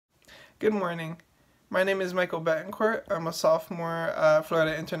Good morning. My name is Michael Betancourt. I'm a sophomore at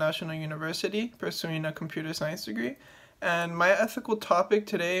Florida International University pursuing a computer science degree. And my ethical topic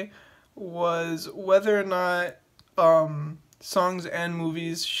today was whether or not songs and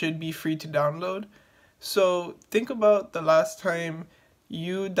movies should be free to download. So think about the last time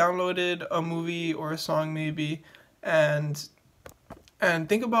you downloaded a movie or a song maybe, and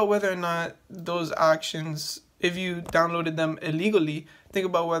think about whether or not those actions, if you downloaded them illegally, think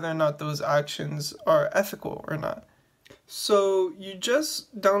about whether or not those actions are ethical or not. So you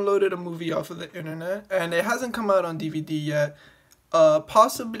just downloaded a movie off of the internet and it hasn't come out on DVD yet,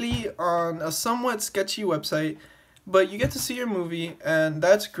 possibly on a somewhat sketchy website, but you get to see your movie and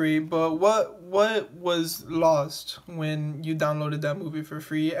that's great. But what was lost when you downloaded that movie for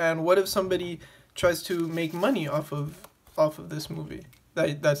free? And what if somebody tries to make money off of this movie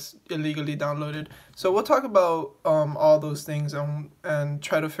that's illegally downloaded? So we'll talk about all those things and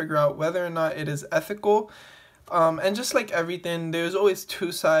try to figure out whether or not it is ethical. And just like everything, there's always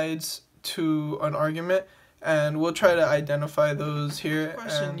two sides to an argument, and we'll try to identify those here. The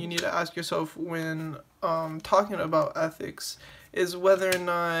question you need to ask yourself when talking about ethics is whether or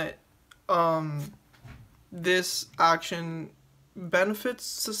not this action benefits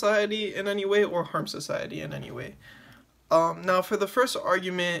society in any way or harms society in any way. Now, for the first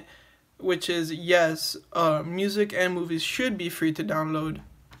argument, which is yes, music and movies should be free to download,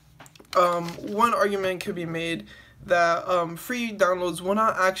 one argument could be made that free downloads will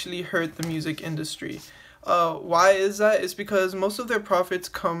not actually hurt the music industry. Why is that? It's because most of their profits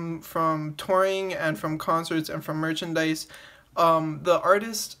come from touring and from concerts and from merchandise. The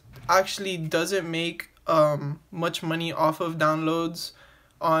artist actually doesn't make much money off of downloads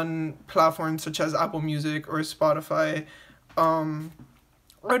on platforms such as Apple Music or Spotify.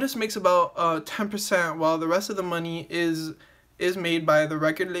 Artist makes about 10%, while the rest of the money is made by the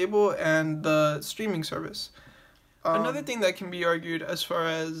record label and the streaming service. Another thing that can be argued as far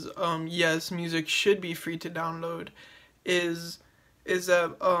as yes, music should be free to download is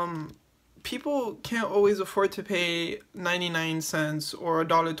that people can't always afford to pay 99 cents or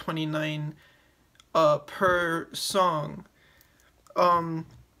 $1.29 per song.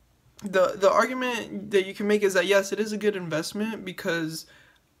 The argument that you can make is that yes, it is a good investment because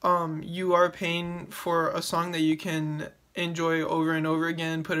you are paying for a song that you can enjoy over and over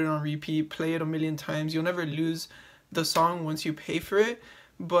again, put it on repeat, play it a million times. You'll never lose the song once you pay for it,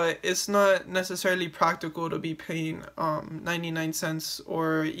 but it's not necessarily practical to be paying 99 cents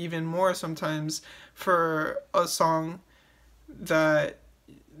or even more sometimes for a song that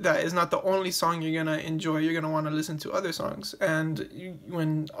is not the only song you're gonna enjoy. You're gonna want to listen to other songs, and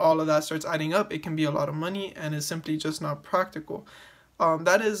when all of that starts adding up, it can be a lot of money, and it's simply just not practical.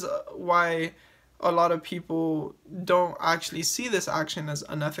 That is why a lot of people don't actually see this action as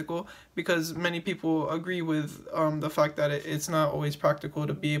unethical, because many people agree with the fact that it's not always practical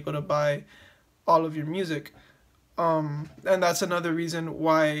to be able to buy all of your music. And that's another reason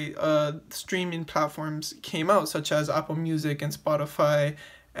why streaming platforms came out, such as Apple Music and Spotify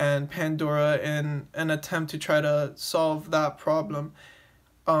and Pandora, in an attempt to try to solve that problem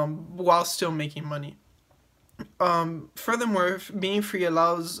while still making money. Furthermore, being free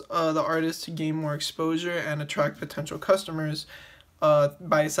allows the artist to gain more exposure and attract potential customers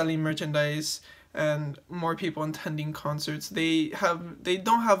by selling merchandise and more people attending concerts. They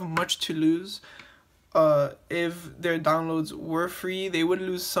don't have much to lose. If their downloads were free, they would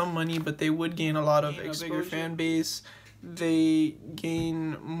lose some money, but they would gain a lot of exposure, a bigger fan base. They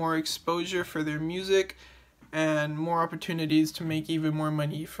gain more exposure for their music and more opportunities to make even more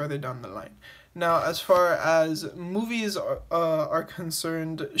money further down the line. Now, as far as movies are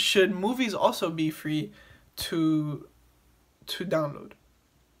concerned, should movies also be free to download?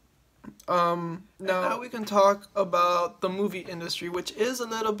 Now we can talk about the movie industry, which is a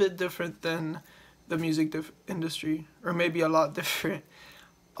little bit different than the music industry, or maybe a lot different.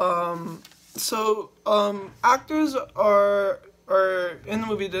 Actors are in the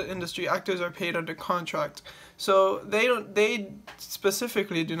movie industry. Actors are paid under contract, so they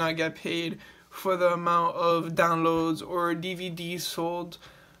specifically do not get paid for the amount of downloads or DVDs sold.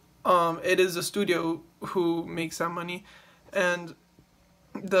 It is the studio who makes that money, and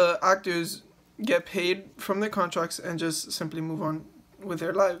the actors get paid from their contracts and just simply move on with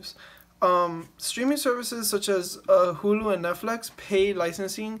their lives. Streaming services such as Hulu and Netflix pay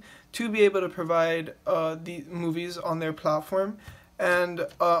licensing to be able to provide the movies on their platform, and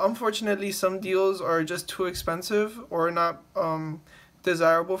unfortunately some deals are just too expensive or not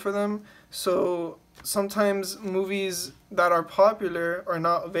desirable for them. So sometimes movies that are popular are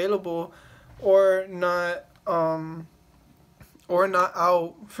not available, or or not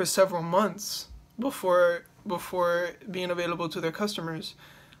out for several months before being available to their customers.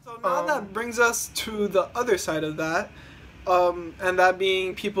 So now that brings us to the other side of that, and that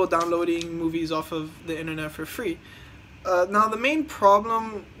being people downloading movies off of the internet for free. Now the main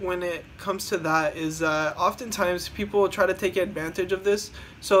problem when it comes to that is that oftentimes people try to take advantage of this,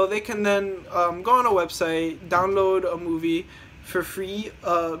 so they can then go on a website, download a movie for free.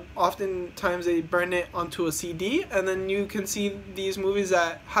 Oftentimes they burn it onto a CD, and then you can see these movies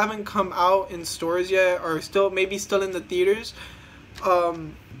that haven't come out in stores yet, or maybe still in the theaters,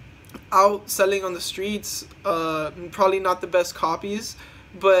 out selling on the streets. Probably not the best copies,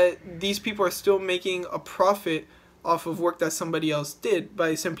 but these people are still making a profit off of work that somebody else did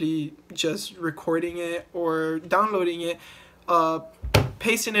by simply just recording it or downloading it,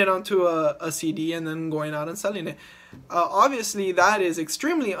 pasting it onto a CD, and then going out and selling it. Obviously that is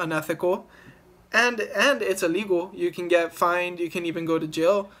extremely unethical, and it's illegal. You can get fined, you can even go to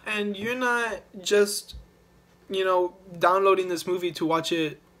jail, and you're not just, you know, downloading this movie to watch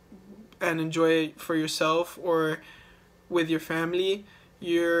it and enjoy it for yourself or with your family.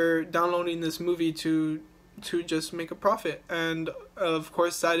 You're downloading this movie to just make a profit, and of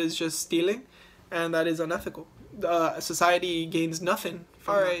course that is just stealing, and that is unethical. Society gains nothing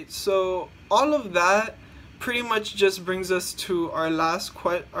from that. Alright, so all of that pretty much just brings us to our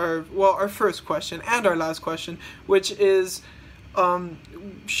our first question and our last question, which is,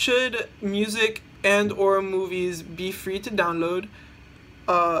 should music and or movies be free to download,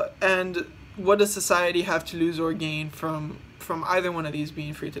 and what does society have to lose or gain from either one of these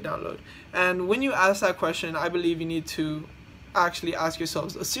being free to download? And when you ask that question, I believe you need to actually ask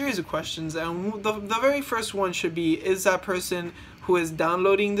yourselves a series of questions, and the very first one should be, is that person who is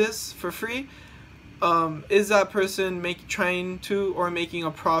downloading this for free, is that person trying to or making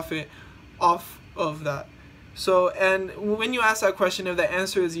a profit off of that? So, and when you ask that question, if the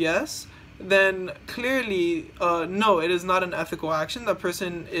answer is yes, then clearly no, it is not an ethical action. The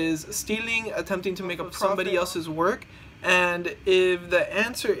person is stealing, attempting to make a profit somebody else's work. And if the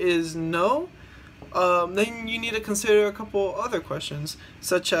answer is no, then you need to consider a couple other questions,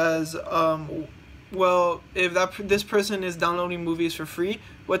 such as, well, if this person is downloading movies for free,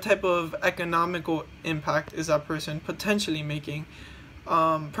 what type of economical impact is that person potentially making?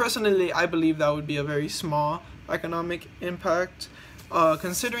 Personally, I believe that would be a very small economic impact,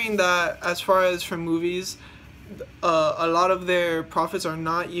 considering that as far as for movies, a lot of their profits are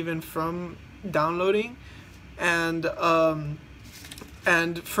not even from downloading. And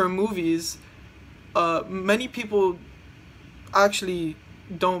for movies, many people actually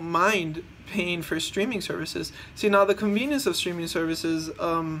don't mind paying for streaming services. See, now the convenience of streaming services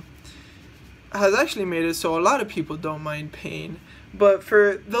has actually made it so a lot of people don't mind paying. But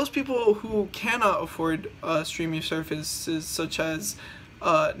for those people who cannot afford streaming services such as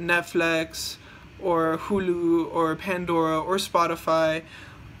Netflix or Hulu or Pandora or Spotify,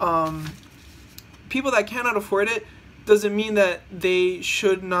 people that cannot afford it, doesn't mean that they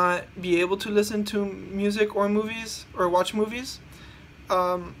should not be able to listen to music or movies or watch movies.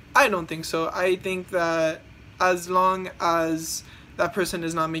 I don't think so. I think that as long as that person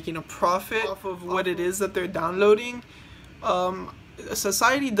is not making a profit off of what it is that they're downloading,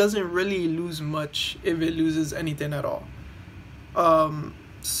 society doesn't really lose much if it loses anything at all.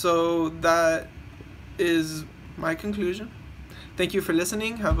 So that is my conclusion. Thank you for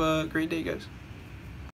listening. Have a great day, guys.